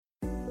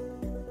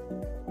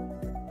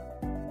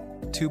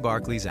two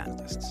Barclays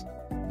analysts.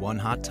 One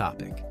hot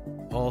topic,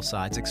 all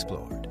sides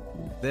explored.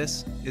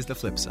 This is The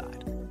Flip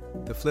Side.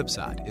 The Flip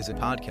Side is a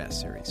podcast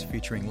series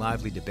featuring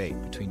lively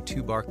debate between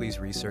two Barclays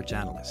research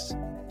analysts,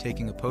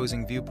 taking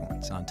opposing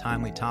viewpoints on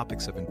timely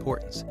topics of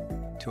importance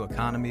to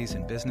economies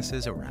and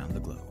businesses around the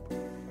globe.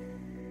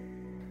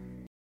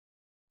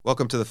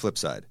 Welcome to The Flip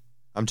Side.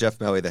 I'm Jeff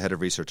Melly, the head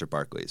of research at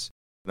Barclays,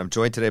 and I'm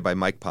joined today by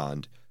Mike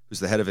Pond, who's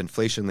the head of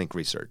Inflation Link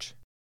Research.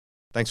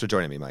 Thanks for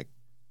joining me, Mike.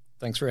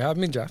 Thanks for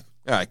having me, Jeff.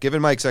 All right,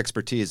 given Mike's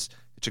expertise,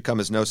 it should come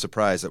as no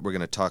surprise that we're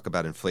going to talk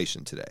about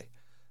inflation today,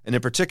 and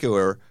in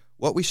particular,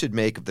 what we should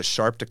make of the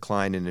sharp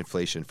decline in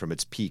inflation from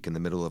its peak in the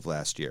middle of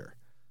last year.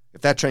 If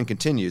that trend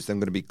continues, then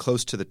we're going to be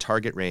close to the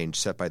target range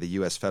set by the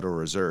U.S. Federal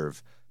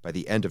Reserve by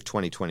the end of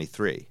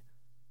 2023.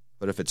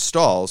 But if it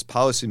stalls,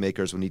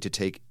 policymakers will need to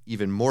take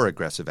even more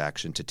aggressive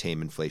action to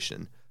tame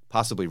inflation,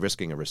 possibly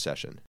risking a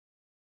recession.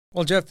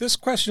 Well, Jeff, this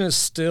question is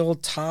still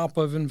top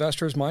of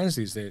investors' minds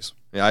these days.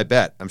 Yeah, I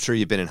bet. I'm sure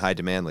you've been in high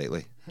demand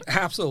lately.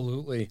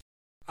 Absolutely.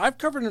 I've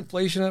covered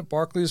inflation at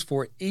Barclays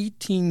for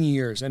 18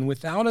 years, and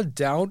without a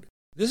doubt,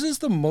 this is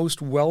the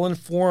most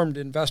well-informed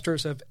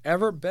investors have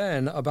ever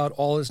been about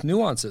all its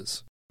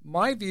nuances.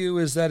 My view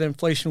is that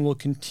inflation will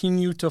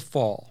continue to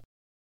fall,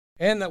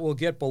 and that we'll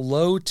get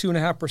below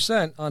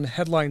 2.5% on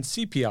headline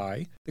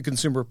CPI, the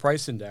Consumer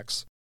Price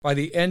Index, by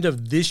the end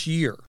of this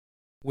year,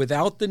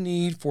 without the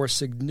need for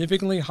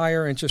significantly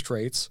higher interest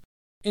rates.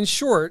 In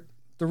short,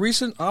 the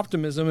recent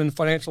optimism in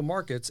financial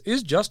markets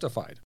is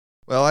justified.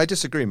 Well, I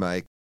disagree,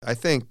 Mike. I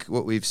think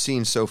what we've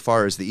seen so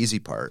far is the easy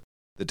part,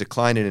 the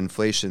decline in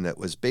inflation that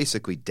was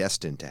basically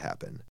destined to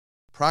happen.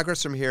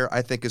 Progress from here,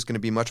 I think, is going to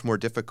be much more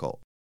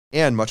difficult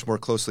and much more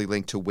closely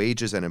linked to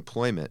wages and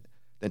employment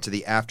than to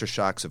the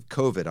aftershocks of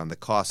COVID on the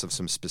cost of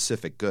some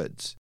specific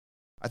goods.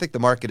 I think the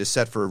market is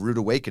set for a rude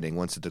awakening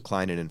once the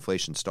decline in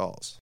inflation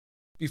stalls.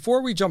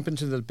 Before we jump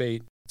into the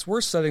debate, it's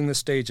worth setting the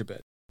stage a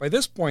bit. By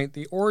this point,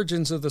 the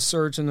origins of the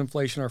surge in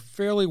inflation are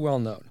fairly well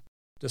known.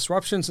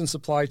 Disruptions in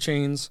supply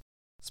chains,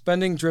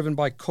 spending driven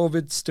by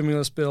COVID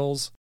stimulus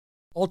bills,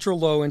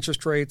 ultra-low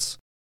interest rates,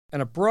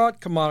 and a broad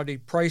commodity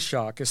price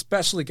shock,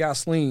 especially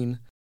gasoline,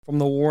 from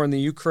the war in the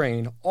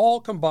Ukraine, all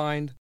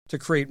combined to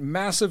create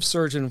massive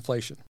surge in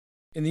inflation.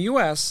 In the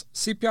U.S.,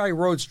 CPI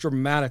rose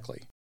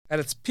dramatically. At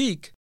its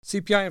peak,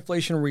 CPI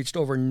inflation reached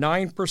over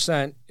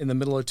 9% in the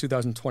middle of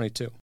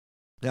 2022.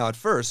 Now, at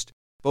first,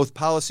 both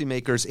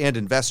policymakers and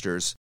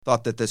investors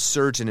thought that this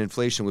surge in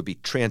inflation would be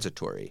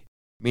transitory,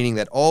 meaning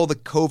that all the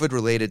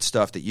COVID-related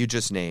stuff that you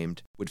just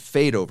named would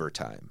fade over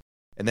time,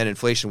 and then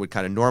inflation would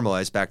kind of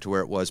normalize back to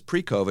where it was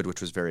pre-COVID, which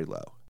was very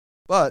low.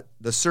 But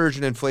the surge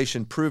in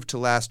inflation proved to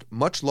last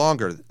much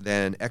longer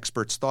than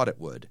experts thought it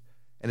would,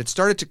 and it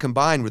started to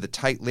combine with a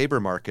tight labor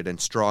market and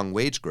strong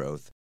wage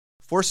growth,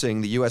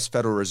 forcing the U.S.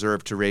 Federal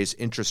Reserve to raise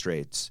interest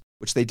rates,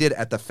 which they did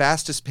at the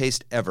fastest pace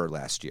ever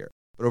last year.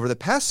 But over the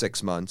past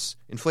 6 months,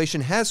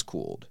 inflation has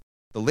cooled.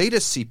 The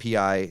latest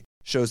CPI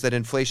shows that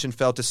inflation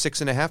fell to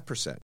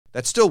 6.5%.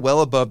 That's still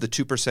well above the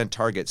 2%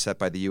 target set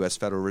by the U.S.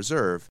 Federal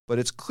Reserve, but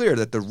it's clear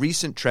that the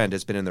recent trend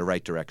has been in the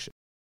right direction.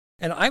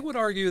 And I would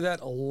argue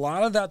that a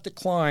lot of that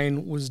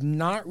decline was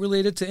not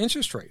related to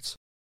interest rates.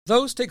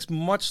 Those takes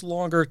much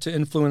longer to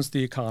influence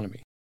the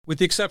economy, with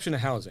the exception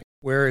of housing,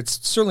 where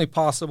it's certainly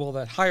possible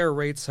that higher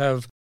rates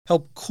have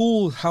helped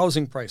cool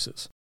housing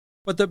prices.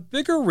 But the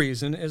bigger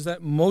reason is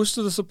that most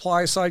of the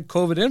supply-side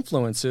COVID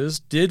influences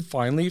did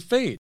finally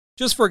fade.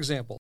 Just for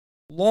example,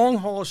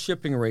 long-haul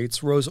shipping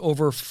rates rose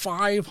over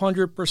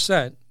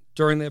 500%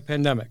 during the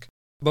pandemic,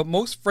 but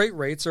most freight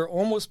rates are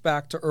almost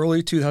back to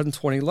early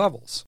 2020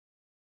 levels.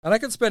 And I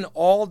could spend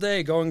all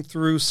day going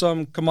through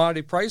some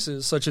commodity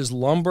prices such as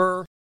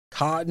lumber,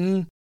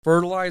 cotton,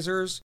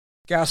 fertilizers,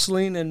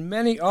 gasoline, and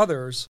many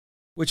others,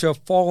 which have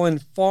fallen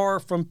far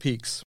from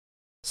peaks.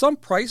 Some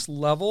price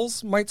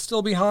levels might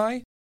still be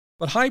high,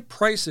 but high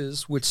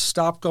prices, which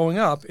stop going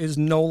up, is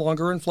no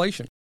longer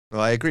inflation.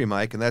 Well, I agree,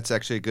 Mike, and that's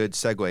actually a good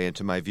segue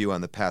into my view on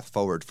the path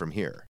forward from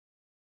here.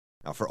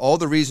 Now, for all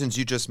the reasons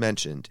you just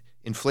mentioned,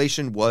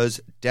 inflation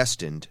was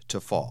destined to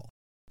fall.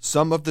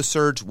 Some of the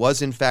surge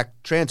was, in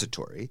fact,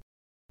 transitory.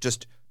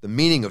 Just the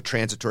meaning of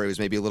transitory was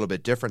maybe a little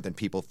bit different than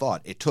people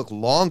thought. It took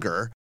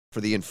longer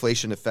for the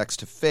inflation effects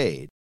to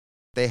fade.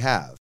 They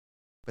have.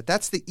 But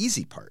that's the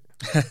easy part.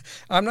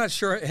 I'm not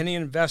sure any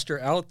investor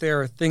out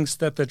there thinks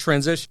that the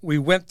transition we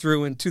went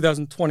through in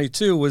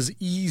 2022 was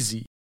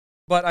easy.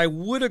 But I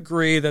would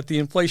agree that the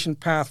inflation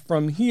path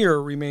from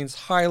here remains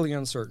highly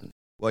uncertain.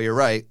 Well, you're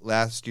right.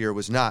 Last year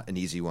was not an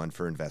easy one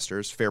for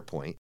investors. Fair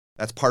point.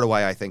 That's part of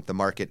why I think the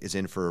market is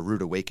in for a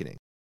rude awakening.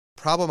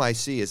 The problem I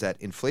see is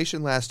that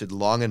inflation lasted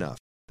long enough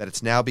that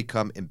it's now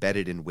become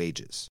embedded in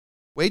wages.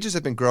 Wages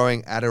have been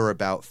growing at or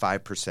about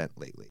 5%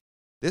 lately.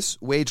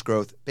 This wage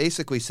growth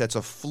basically sets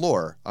a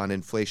floor on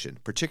inflation,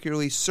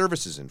 particularly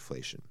services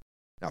inflation.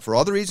 Now, for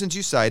all the reasons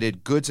you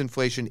cited, goods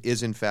inflation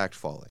is in fact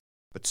falling.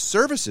 But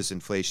services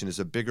inflation is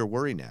a bigger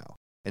worry now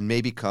and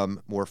may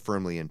become more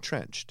firmly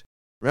entrenched.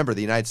 Remember,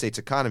 the United States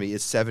economy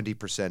is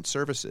 70%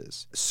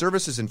 services.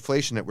 Services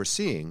inflation that we're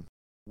seeing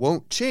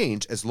won't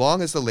change as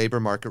long as the labor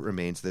market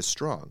remains this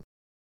strong.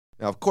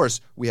 Now, of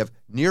course, we have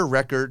near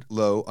record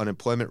low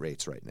unemployment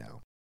rates right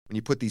now. When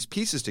you put these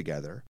pieces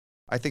together,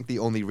 I think the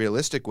only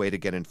realistic way to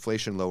get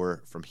inflation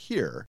lower from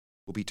here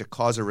will be to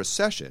cause a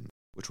recession,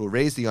 which will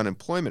raise the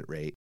unemployment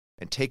rate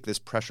and take this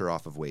pressure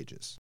off of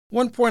wages.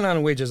 One point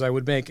on wages I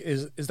would make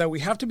is that we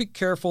have to be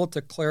careful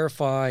to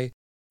clarify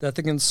that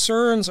the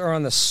concerns are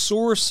on the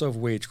source of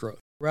wage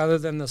growth, rather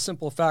than the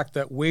simple fact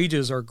that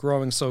wages are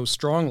growing so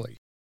strongly.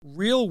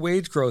 Real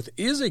wage growth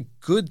is a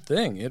good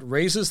thing. It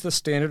raises the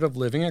standard of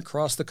living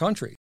across the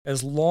country,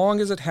 as long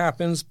as it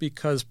happens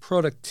because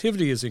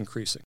productivity is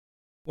increasing.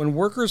 When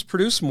workers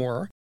produce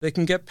more, they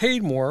can get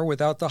paid more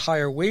without the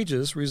higher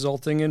wages,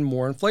 resulting in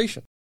more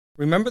inflation.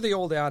 Remember the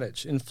old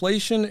adage,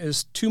 inflation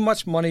is too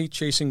much money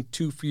chasing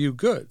too few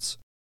goods.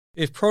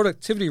 If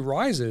productivity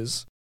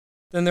rises,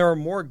 then there are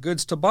more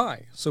goods to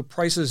buy, so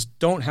prices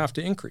don't have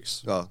to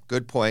increase. Well,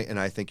 good point, and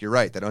I think you're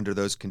right that under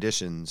those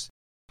conditions,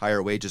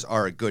 higher wages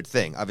are a good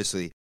thing.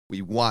 Obviously,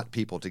 we want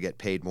people to get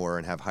paid more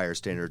and have higher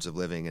standards of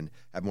living and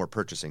have more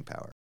purchasing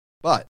power.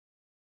 But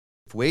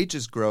if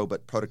wages grow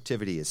but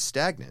productivity is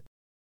stagnant,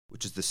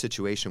 which is the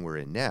situation we're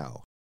in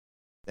now,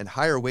 then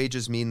higher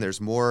wages mean there's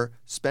more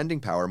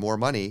spending power, more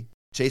money,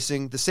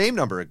 chasing the same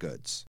number of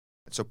goods.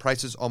 And so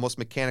prices almost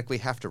mechanically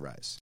have to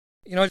rise.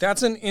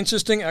 That's an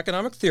interesting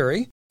economic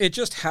theory. It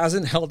just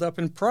hasn't held up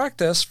in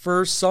practice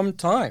for some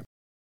time.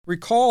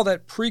 Recall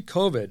that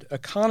pre-COVID,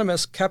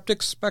 economists kept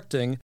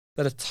expecting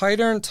that a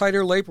tighter and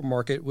tighter labor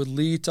market would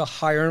lead to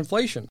higher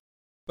inflation.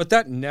 But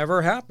that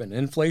never happened.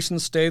 Inflation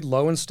stayed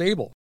low and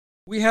stable.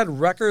 We had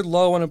record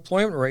low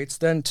unemployment rates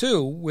then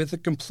too, with a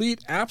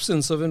complete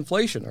absence of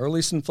inflation, or at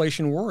least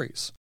inflation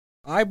worries.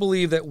 I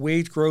believe that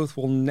wage growth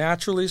will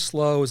naturally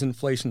slow as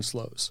inflation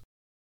slows.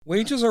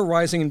 Wages are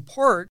rising in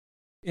part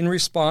in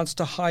response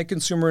to high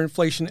consumer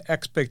inflation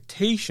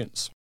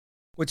expectations,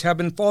 which have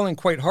been falling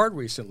quite hard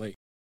recently.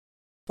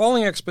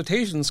 Falling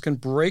expectations can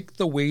break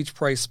the wage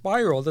price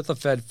spiral that the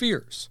Fed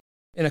fears.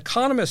 In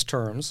economist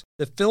terms,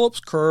 the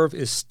Phillips curve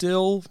is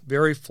still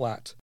very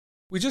flat.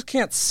 We just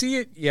can't see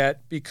it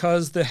yet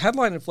because the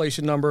headline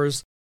inflation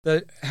numbers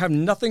that have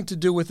nothing to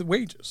do with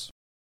wages.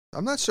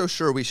 I'm not so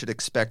sure we should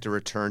expect a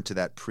return to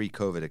that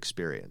pre-COVID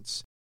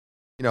experience.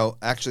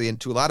 Actually, and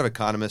to a lot of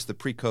economists, the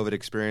pre-COVID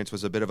experience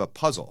was a bit of a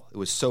puzzle. It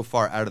was so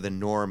far out of the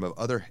norm of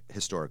other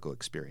historical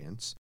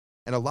experience.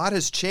 And a lot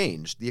has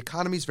changed. The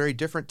economy is very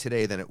different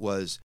today than it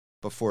was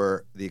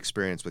before the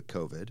experience with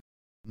COVID.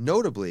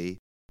 Notably,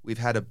 we've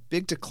had a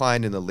big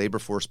decline in the labor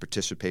force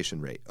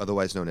participation rate,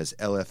 otherwise known as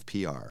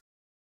LFPR,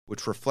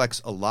 which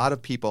reflects a lot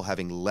of people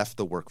having left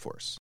the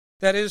workforce.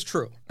 That is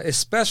true,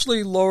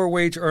 especially lower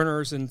wage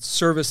earners in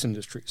service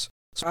industries.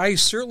 So I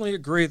certainly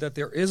agree that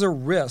there is a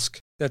risk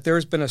that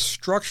there's been a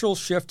structural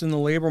shift in the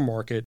labor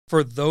market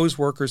for those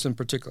workers in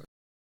particular.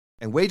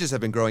 And wages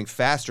have been growing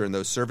faster in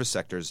those service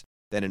sectors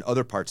than in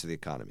other parts of the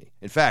economy.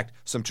 In fact,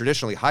 some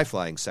traditionally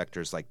high-flying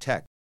sectors like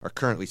tech are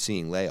currently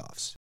seeing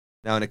layoffs.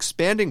 Now, an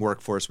expanding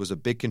workforce was a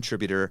big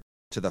contributor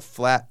to the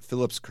flat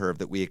Phillips curve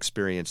that we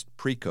experienced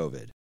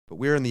pre-COVID, but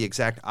we're in the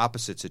exact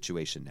opposite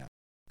situation now.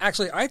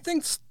 Actually, I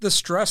think the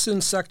stress in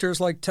sectors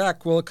like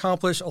tech will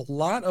accomplish a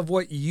lot of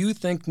what you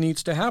think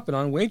needs to happen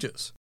on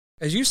wages.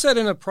 As you said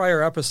in a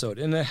prior episode,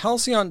 in the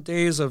halcyon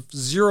days of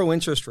zero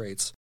interest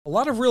rates, a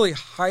lot of really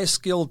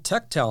high-skilled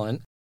tech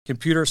talent,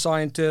 computer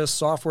scientists,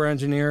 software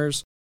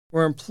engineers,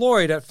 were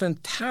employed at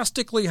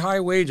fantastically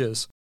high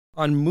wages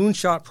on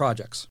moonshot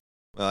projects.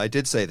 Well, I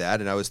did say that,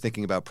 and I was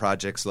thinking about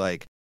projects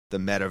like the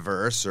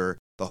metaverse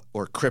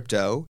or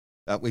crypto.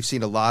 We've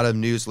seen a lot of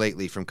news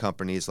lately from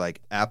companies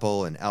like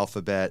Apple and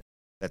Alphabet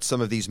that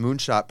some of these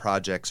moonshot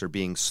projects are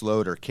being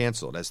slowed or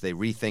canceled as they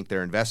rethink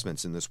their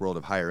investments in this world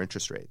of higher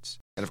interest rates.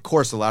 And of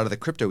course, a lot of the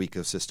crypto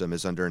ecosystem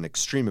is under an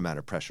extreme amount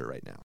of pressure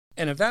right now.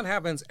 And if that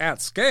happens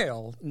at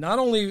scale, not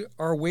only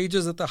are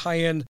wages at the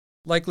high end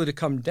likely to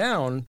come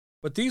down,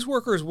 but these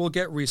workers will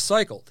get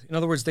recycled. In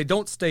other words, they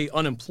don't stay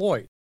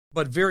unemployed,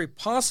 but very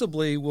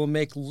possibly will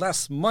make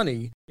less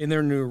money in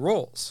their new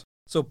roles.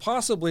 So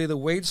possibly the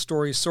wage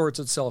story sorts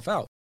itself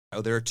out.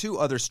 Now, there are two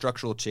other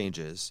structural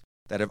changes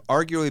that have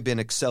arguably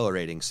been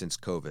accelerating since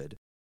COVID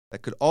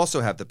that could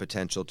also have the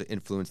potential to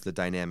influence the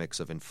dynamics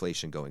of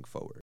inflation going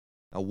forward.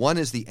 Now, one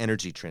is the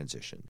energy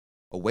transition,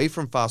 away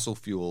from fossil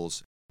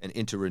fuels and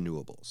into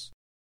renewables.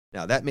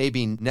 Now, that may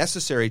be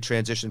necessary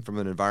transition from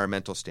an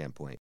environmental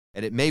standpoint,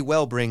 and it may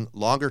well bring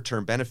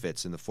longer-term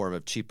benefits in the form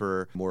of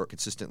cheaper, more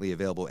consistently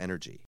available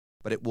energy.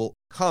 But it will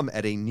come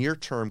at a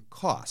near-term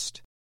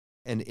cost.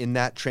 And in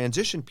that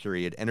transition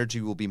period,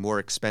 energy will be more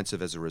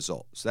expensive as a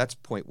result. So that's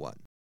point one.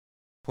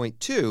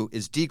 Point two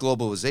is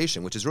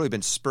deglobalization, which has really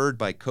been spurred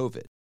by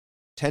COVID.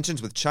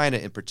 Tensions with China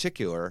in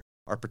particular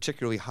are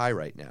particularly high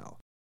right now.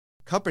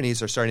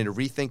 Companies are starting to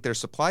rethink their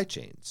supply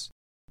chains,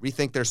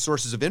 rethink their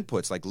sources of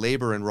inputs like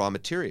labor and raw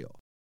material.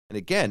 And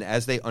again,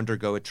 as they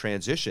undergo a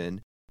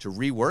transition to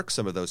rework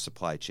some of those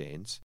supply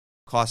chains,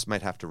 costs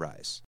might have to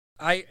rise.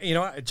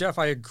 Jeff,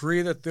 I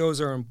agree that those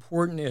are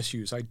important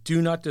issues. I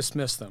do not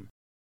dismiss them.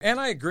 And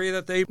I agree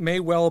that they may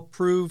well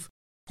prove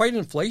quite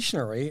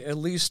inflationary, at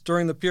least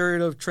during the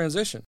period of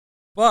transition.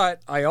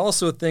 But I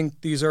also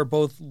think these are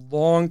both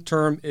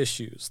long-term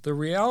issues. The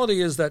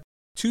reality is that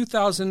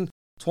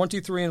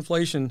 2023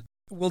 inflation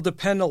will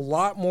depend a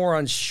lot more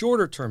on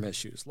shorter-term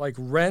issues like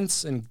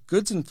rents and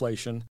goods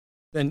inflation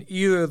than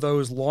either of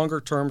those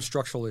longer-term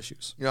structural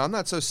issues. I'm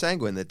not so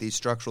sanguine that these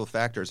structural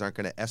factors aren't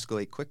going to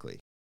escalate quickly.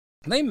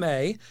 They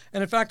may,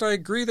 and in fact, I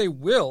agree they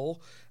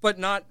will, but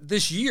not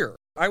this year.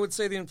 I would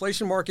say the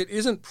inflation market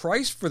isn't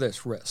priced for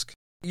this risk.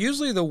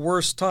 Usually the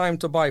worst time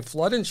to buy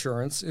flood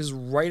insurance is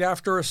right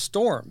after a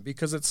storm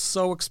because it's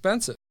so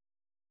expensive.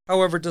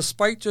 However,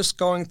 despite just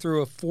going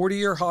through a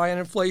 40-year high in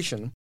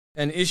inflation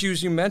and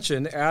issues you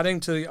mentioned adding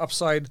to the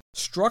upside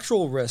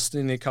structural risks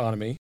in the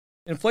economy,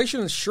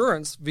 inflation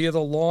insurance via the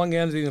long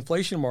end of the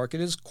inflation market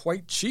is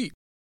quite cheap.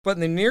 But in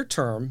the near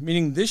term,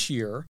 meaning this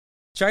year,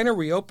 China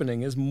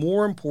reopening is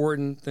more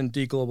important than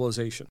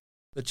deglobalization.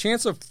 The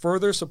chance of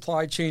further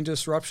supply chain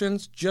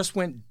disruptions just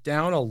went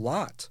down a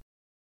lot.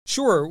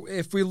 Sure,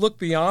 if we look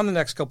beyond the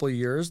next couple of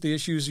years, the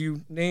issues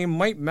you name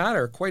might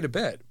matter quite a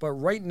bit. But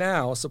right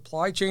now,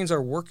 supply chains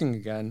are working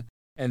again,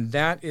 and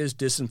that is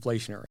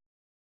disinflationary.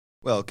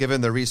 Well,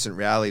 given the recent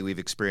rally we've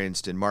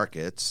experienced in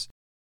markets,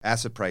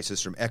 asset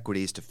prices from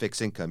equities to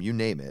fixed income, you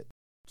name it,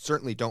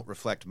 certainly don't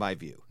reflect my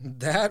view.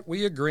 That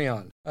we agree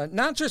on.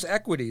 Not just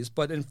equities,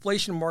 but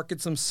inflation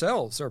markets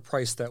themselves are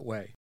priced that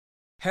way.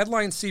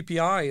 Headline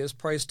CPI is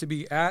priced to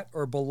be at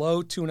or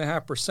below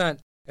 2.5%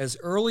 as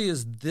early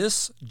as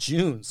this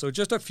June, so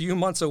just a few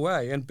months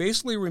away, and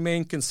basically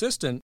remain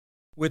consistent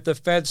with the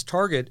Fed's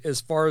target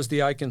as far as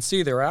the eye can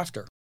see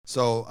thereafter.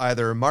 So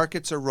either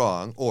markets are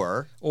wrong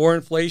or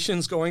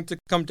inflation's going to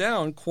come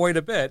down quite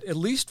a bit, at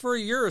least for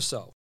a year or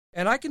so.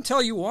 And I can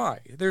tell you why.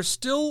 There's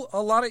still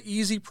a lot of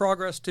easy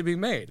progress to be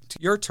made, to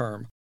your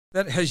term,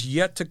 that has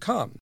yet to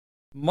come.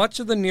 Much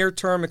of the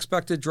near-term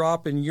expected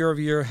drop in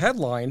year-over-year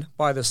headline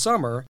by the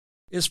summer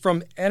is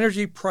from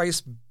energy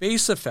price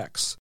base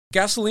effects.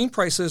 Gasoline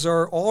prices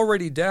are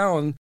already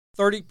down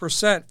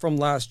 30% from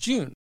last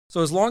June.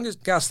 So as long as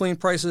gasoline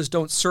prices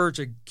don't surge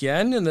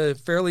again in the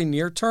fairly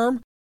near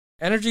term,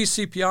 energy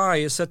CPI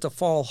is set to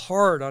fall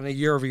hard on a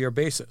year-over-year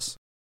basis.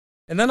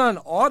 And then on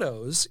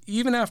autos,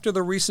 even after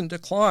the recent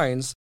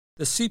declines,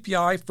 the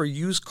CPI for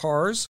used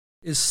cars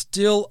is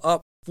still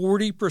up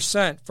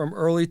 40% from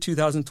early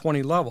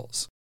 2020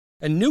 levels.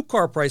 And new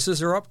car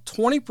prices are up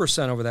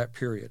 20% over that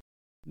period.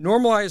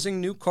 Normalizing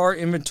new car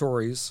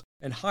inventories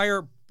and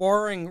higher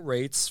borrowing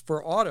rates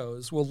for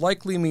autos will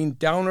likely mean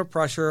downward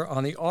pressure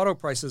on the auto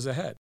prices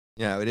ahead.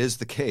 Yeah, it is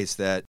the case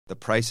that the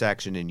price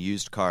action in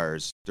used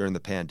cars during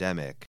the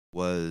pandemic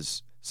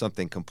was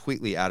something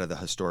completely out of the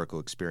historical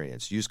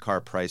experience. Used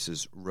car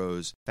prices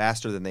rose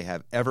faster than they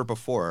have ever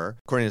before.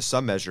 According to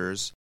some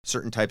measures,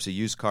 certain types of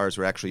used cars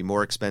were actually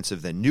more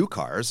expensive than new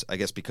cars, I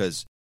guess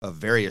because of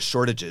various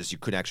shortages. You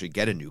couldn't actually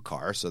get a new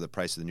car, so the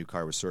price of the new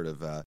car was sort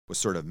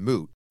of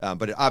moot.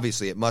 But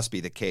obviously, it must be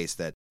the case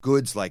that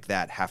goods like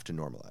that have to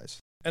normalize.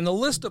 And the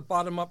list of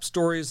bottom-up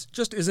stories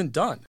just isn't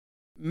done.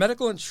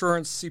 Medical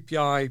insurance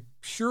CPI,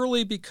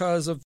 purely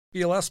because of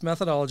BLS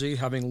methodology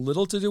having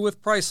little to do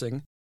with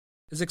pricing,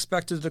 is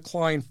expected to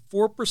decline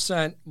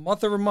 4%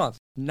 month over month,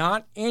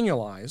 not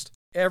annualized,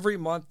 every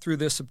month through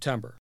this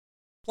September.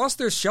 Plus,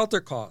 their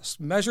shelter costs,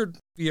 measured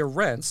via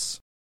rents,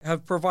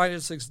 have provided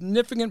a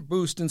significant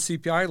boost in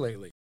CPI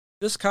lately.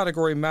 This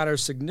category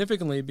matters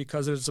significantly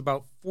because it is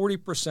about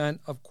 40%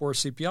 of core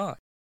CPI.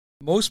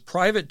 Most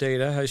private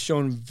data has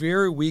shown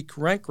very weak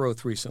rent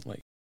growth recently.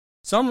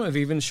 Some have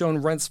even shown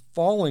rents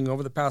falling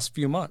over the past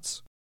few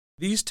months.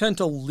 These tend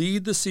to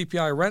lead the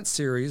CPI rent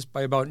series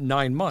by about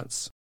 9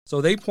 months, so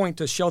they point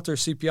to shelter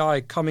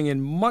CPI coming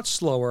in much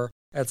slower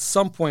at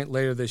some point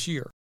later this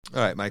year.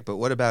 All right, Mike, but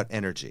what about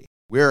energy?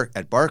 We're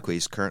at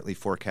Barclays currently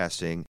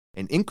forecasting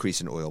an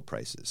increase in oil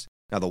prices.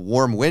 Now, the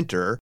warm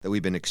winter that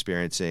we've been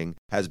experiencing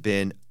has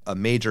been a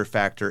major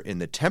factor in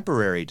the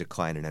temporary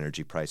decline in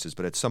energy prices,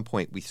 but at some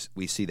point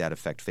we see that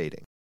effect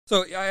fading.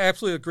 So I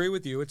absolutely agree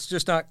with you. It's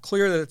just not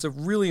clear that it's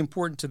really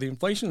important to the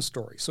inflation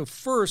story. So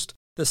first,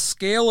 the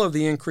scale of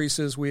the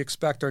increases we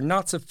expect are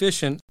not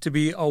sufficient to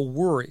be a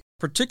worry,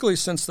 particularly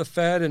since the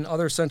Fed and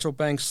other central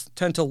banks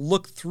tend to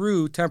look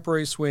through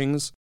temporary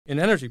swings in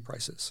energy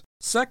prices.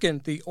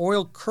 Second, the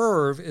oil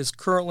curve is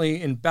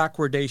currently in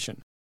backwardation.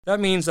 That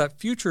means that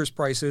futures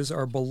prices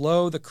are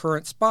below the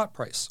current spot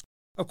price.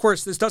 Of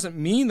course, this doesn't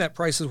mean that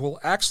prices will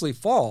actually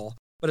fall,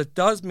 but it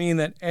does mean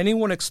that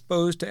anyone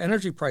exposed to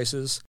energy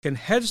prices can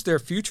hedge their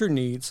future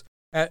needs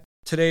at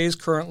today's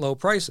current low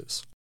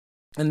prices.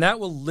 And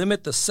that will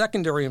limit the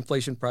secondary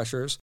inflation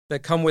pressures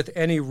that come with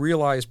any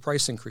realized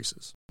price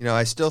increases.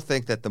 I still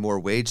think that the more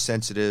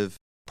wage-sensitive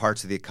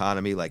parts of the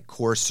economy, like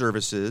core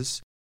services,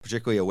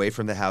 particularly away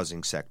from the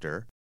housing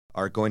sector,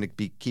 are going to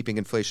be keeping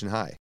inflation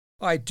high.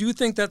 I do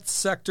think that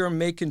sector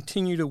may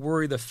continue to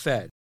worry the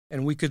Fed,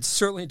 and we could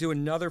certainly do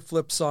another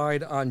flip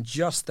side on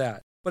just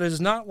that, but it is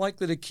not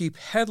likely to keep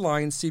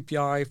headline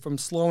CPI from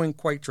slowing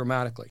quite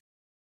dramatically.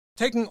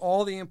 Taking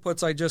all the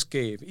inputs I just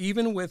gave,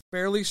 even with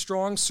fairly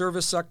strong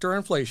service sector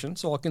inflation,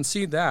 so I'll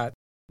concede that,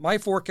 My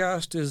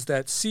forecast is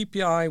that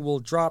CPI will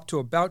drop to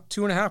about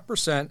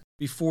 2.5%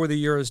 before the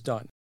year is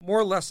done, more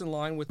or less in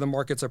line with the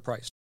markets are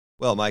priced.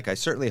 Well, Mike, I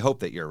certainly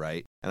hope that you're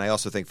right, and I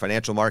also think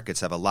financial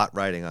markets have a lot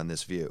riding on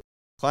this view.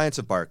 Clients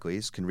of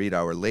Barclays can read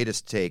our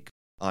latest take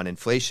on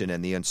inflation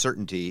and the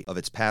uncertainty of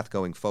its path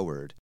going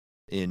forward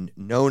in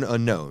Known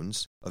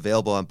Unknowns,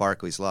 available on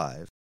Barclays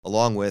Live,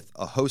 along with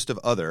a host of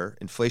other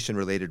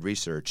inflation-related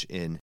research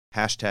in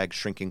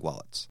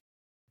 #ShrinkingWallets.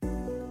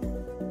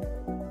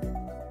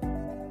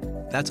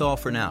 That's all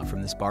for now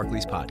from this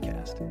Barclays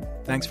podcast.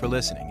 Thanks for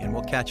listening, and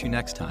we'll catch you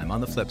next time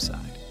on the flip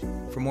side.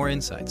 For more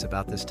insights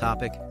about this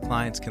topic,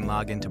 clients can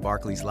log into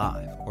Barclays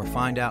Live or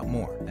find out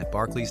more at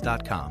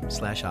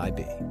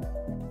barclays.com/IB.